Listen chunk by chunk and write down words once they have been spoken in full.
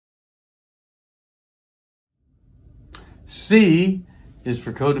C is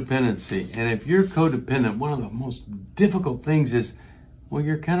for codependency. And if you're codependent, one of the most difficult things is, well,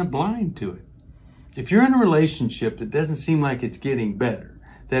 you're kind of blind to it. If you're in a relationship that doesn't seem like it's getting better,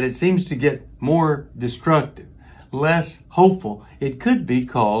 that it seems to get more destructive, less hopeful, it could be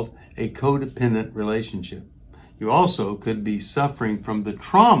called a codependent relationship. You also could be suffering from the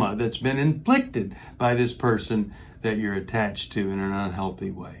trauma that's been inflicted by this person that you're attached to in an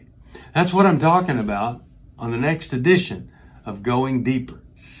unhealthy way. That's what I'm talking about on the next edition of Going Deeper.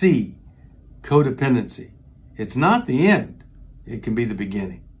 C, codependency. It's not the end. It can be the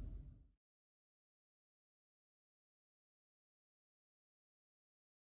beginning.